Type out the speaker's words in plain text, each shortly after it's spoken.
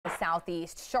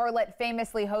Southeast. Charlotte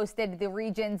famously hosted the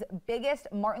region's biggest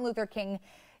Martin Luther King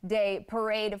Day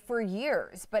parade for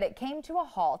years, but it came to a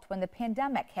halt when the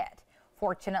pandemic hit.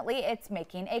 Fortunately, it's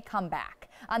making a comeback.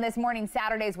 On this morning,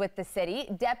 Saturdays with the City,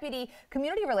 Deputy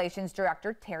Community Relations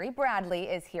Director Terry Bradley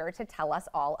is here to tell us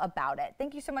all about it.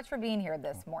 Thank you so much for being here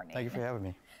this morning. Thank you for having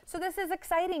me. So this is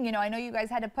exciting. You know, I know you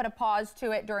guys had to put a pause to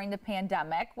it during the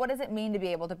pandemic. What does it mean to be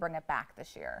able to bring it back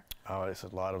this year? Oh, it's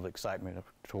a lot of excitement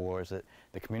towards it.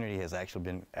 The community has actually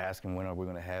been asking when are we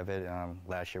going to have it.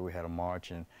 Last year we had a march,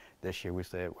 and this year we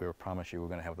said we were promised you we're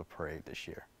going to have the parade this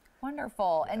year.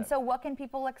 Wonderful. And so what can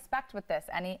people expect with this?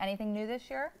 Anything new this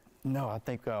year? No, I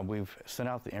think we've sent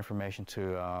out the information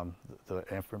to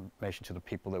the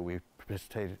people that we've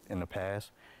participated in the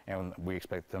past, and we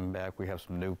expect them back. We have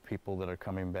some new people that are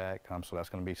coming back, so that's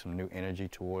going to be some new energy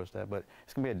towards that. But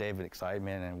it's going to be a day of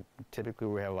excitement, and typically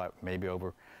we have like maybe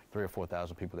over 3,000 or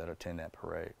 4,000 people that attend that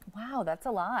parade. Wow, that's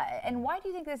a lot. And why do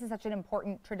you think this is such an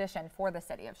important tradition for the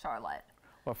city of Charlotte?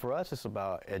 Well, for us, it's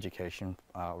about education,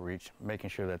 outreach, making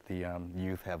sure that the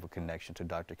youth have a connection to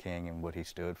Dr. King and what he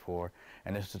stood for.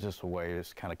 And this is just a way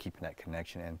of kind of keeping that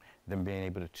connection and them being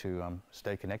able to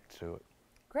stay connected to it.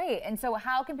 Great. And so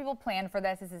how can people plan for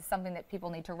this? Is this something that people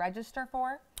need to register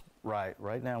for? Right.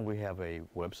 Right now we have a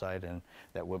website, and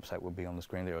that website will be on the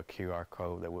screen. There's a QR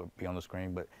code that will be on the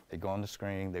screen, but they go on the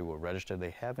screen, they will register.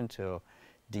 They have until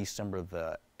December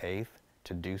the 8th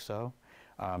to do so.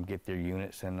 Get their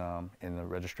units in the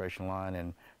registration line,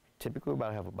 and typically we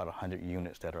have about 100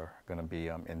 units that are going to be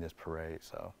in this parade.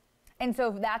 And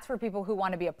so that's for people who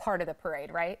want to be a part of the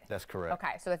parade, right? That's correct.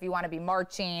 Okay, so if you want to be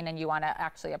marching and you want to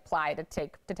actually apply to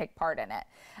take part in it.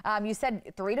 You said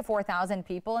 3,000 to 4,000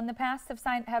 people in the past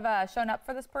have shown up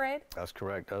for this parade? That's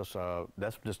correct.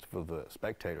 That's just for the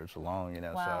spectators alone, you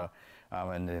know. Wow.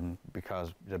 And then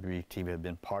because WTV has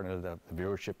been partnered, the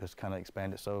viewership has kind of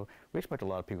expanded, so we expect a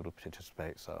lot of people to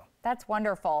participate. So that's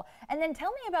wonderful. And then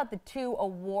tell me about the 2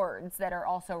 awards that are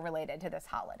also related to this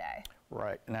holiday.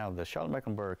 Right. Now, the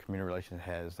Charlotte-Mecklenburg Community Relations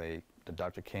has the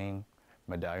Dr. King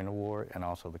Medallion Award and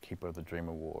also the Keeper of the Dream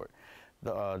Award.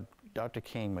 The Dr.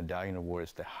 King Medallion Award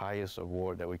is the highest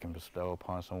award that we can bestow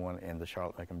upon someone in the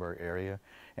Charlotte-Mecklenburg area,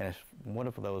 and it's one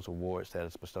of those awards that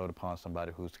is bestowed upon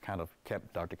somebody who's kind of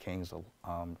kept Dr. King's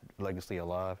legacy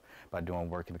alive by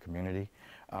doing work in the community,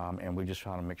 and we just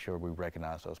trying to make sure we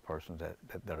recognize those persons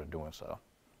that are doing so.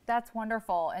 That's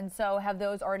wonderful. And so have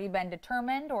those already been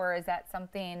determined, or is that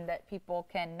something that people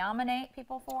can nominate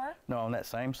people for? No, on that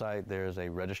same site, there's a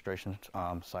registration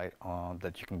site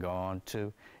that you can go on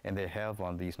to, and they have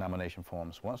on these nomination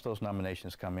forms. Once those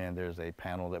nominations come in, there's a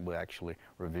panel that will actually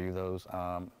review those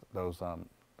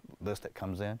lists that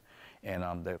comes in,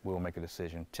 and that will make a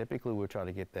decision. Typically, we'll try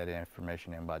to get that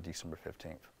information in by December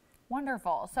 15th.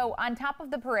 Wonderful. So on top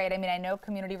of the parade, I mean, I know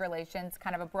community relations,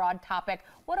 kind of a broad topic.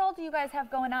 What all do you guys have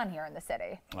going on here in the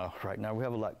city? Right now we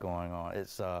have a lot going on.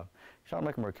 It's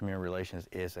Charlotte-Mecklenburg Community Relations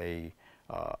is a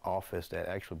office that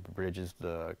actually bridges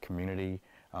the community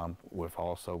with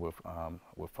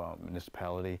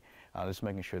municipality. Just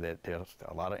making sure that there's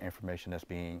a lot of information that's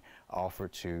being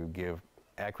offered to give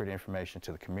accurate information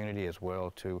to the community as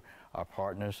well to our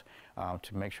partners,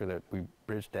 to make sure that we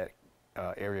bridge that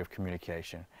area of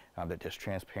communication, that there's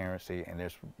transparency and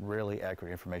there's really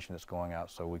accurate information that's going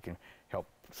out so we can help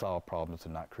solve problems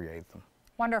and not create them.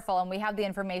 Wonderful. And we have the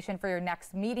information for your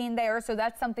next meeting there, so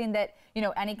that's something that, you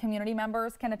know, any community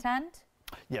members can attend?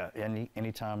 Yeah,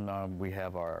 anytime we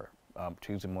have our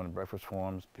Tuesday morning breakfast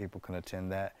forums, people can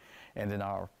attend that. And then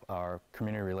our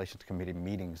Community Relations Committee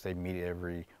meetings, they meet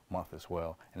every month as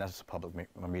well, and that's a public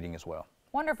meeting as well.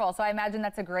 Wonderful. So I imagine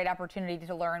that's a great opportunity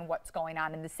to learn what's going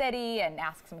on in the city and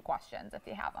ask some questions if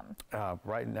you have them.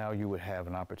 Right now, you would have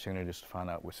an opportunity to find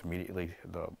out what's immediately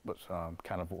what's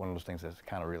kind of one of those things that's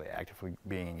kind of really actively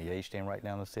being engaged in right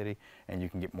now in the city, and you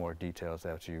can get more details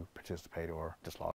as you participate or just log